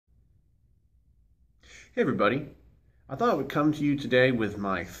Hey everybody, I thought I would come to you today with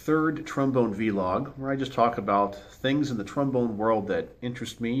my third trombone vlog where I just talk about things in the trombone world that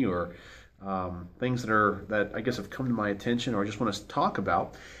interest me or things that I guess have come to my attention or I just want to talk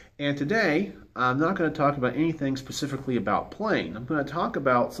about. And today I'm not going to talk about anything specifically about playing. I'm going to talk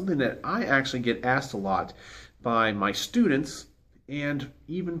about something that I actually get asked a lot by my students and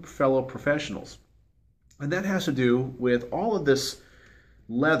even fellow professionals. And that has to do with all of this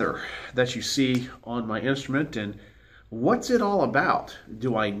leather that you see on my instrument and what's it all about?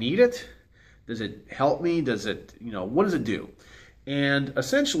 Do I need it? Does it help me? Does it, what does it do? And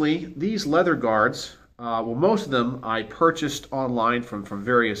essentially these leather guards, well, most of them I purchased online from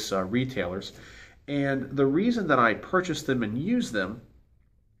various retailers, and the reason that I purchased them and use them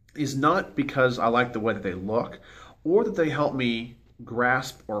is not because I like the way that they look or that they help me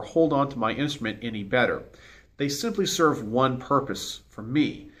grasp or hold on to my instrument any better. They simply serve one purpose for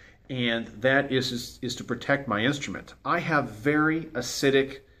me, and that is to protect my instrument. I have very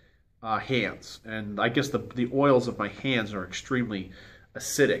acidic hands, and I guess the oils of my hands are extremely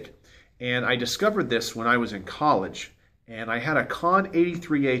acidic. And I discovered this when I was in college, and I had a Con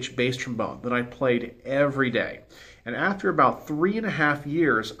 83H bass trombone that I played every day. And after about 3.5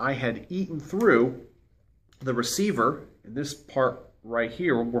 years, I had eaten through the receiver, in this part right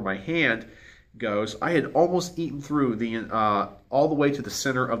here where my hand goes. I had almost eaten through all the way to the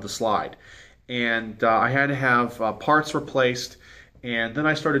center of the slide, and I had to have parts replaced. And then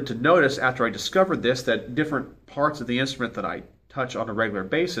I started to notice, after I discovered this, that different parts of the instrument that I touch on a regular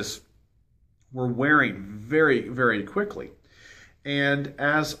basis were wearing very, very quickly. And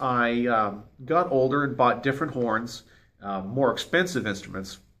as I got older and bought different horns, more expensive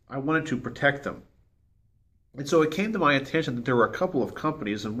instruments, I wanted to protect them. And so it came to my attention that there were a couple of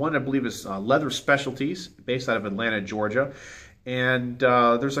companies, and one I believe is Leather Specialties, based out of Atlanta, Georgia. And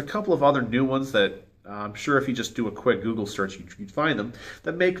there's a couple of other new ones that I'm sure if you just do a quick Google search, you'd find them,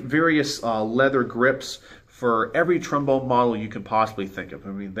 that make various leather grips for every trombone model you can possibly think of.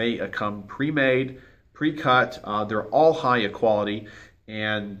 I mean, they come pre-made, pre-cut, they're all high quality,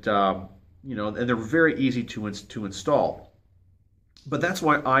 and and they're very easy to install. But that's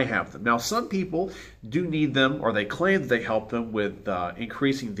why I have them. Now, some people do need them, or they claim that they help them with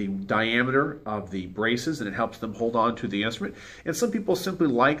increasing the diameter of the braces, and it helps them hold on to the instrument. And some people simply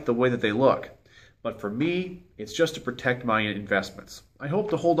like the way that they look. But for me, it's just to protect my investments. I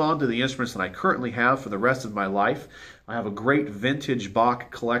hope to hold on to the instruments that I currently have for the rest of my life. I have a great vintage Bach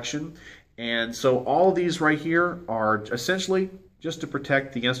collection, and so all these right here are essentially just to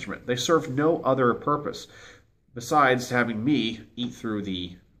protect the instrument. They serve no other purpose besides having me eat through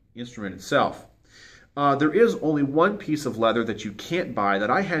the instrument itself. There is only one piece of leather that you can't buy that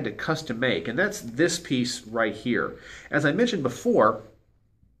I had to custom make, and that's this piece right here. As I mentioned before,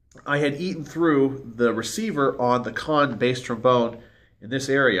 I had eaten through the receiver on the Con bass trombone in this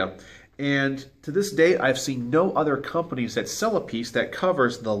area, and to this date I've seen no other companies that sell a piece that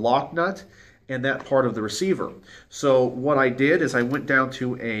covers the lock nut and that part of the receiver. So what I did is I went down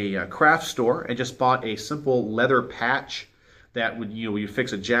to a craft store and just bought a simple leather patch that would you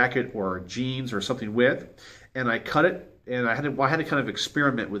fix a jacket or jeans or something with, and I cut it, and I had to kind of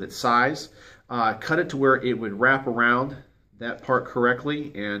experiment with its size, cut it to where it would wrap around that part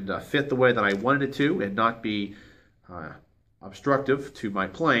correctly and fit the way that I wanted it to and not be obstructive to my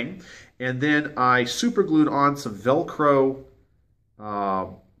playing. And then I super glued on some Velcro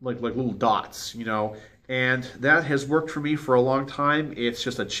like little dots, and that has worked for me for a long time. It's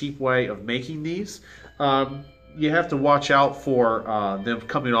just a cheap way of making these. You have to watch out for them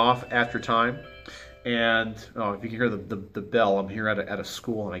coming off after time. And if you can hear the bell, I'm here at a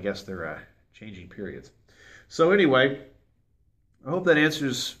school, and I guess they're changing periods. So anyway, I hope that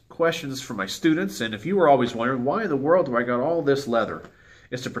answers questions for my students. And if you were always wondering, why in the world do I got all this leather?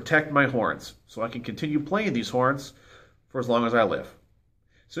 It's to protect my horns, so I can continue playing these horns for as long as I live.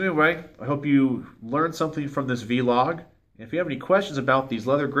 So anyway, I hope you learned something from this vlog. If you have any questions about these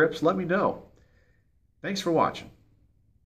leather grips, let me know. Thanks for watching.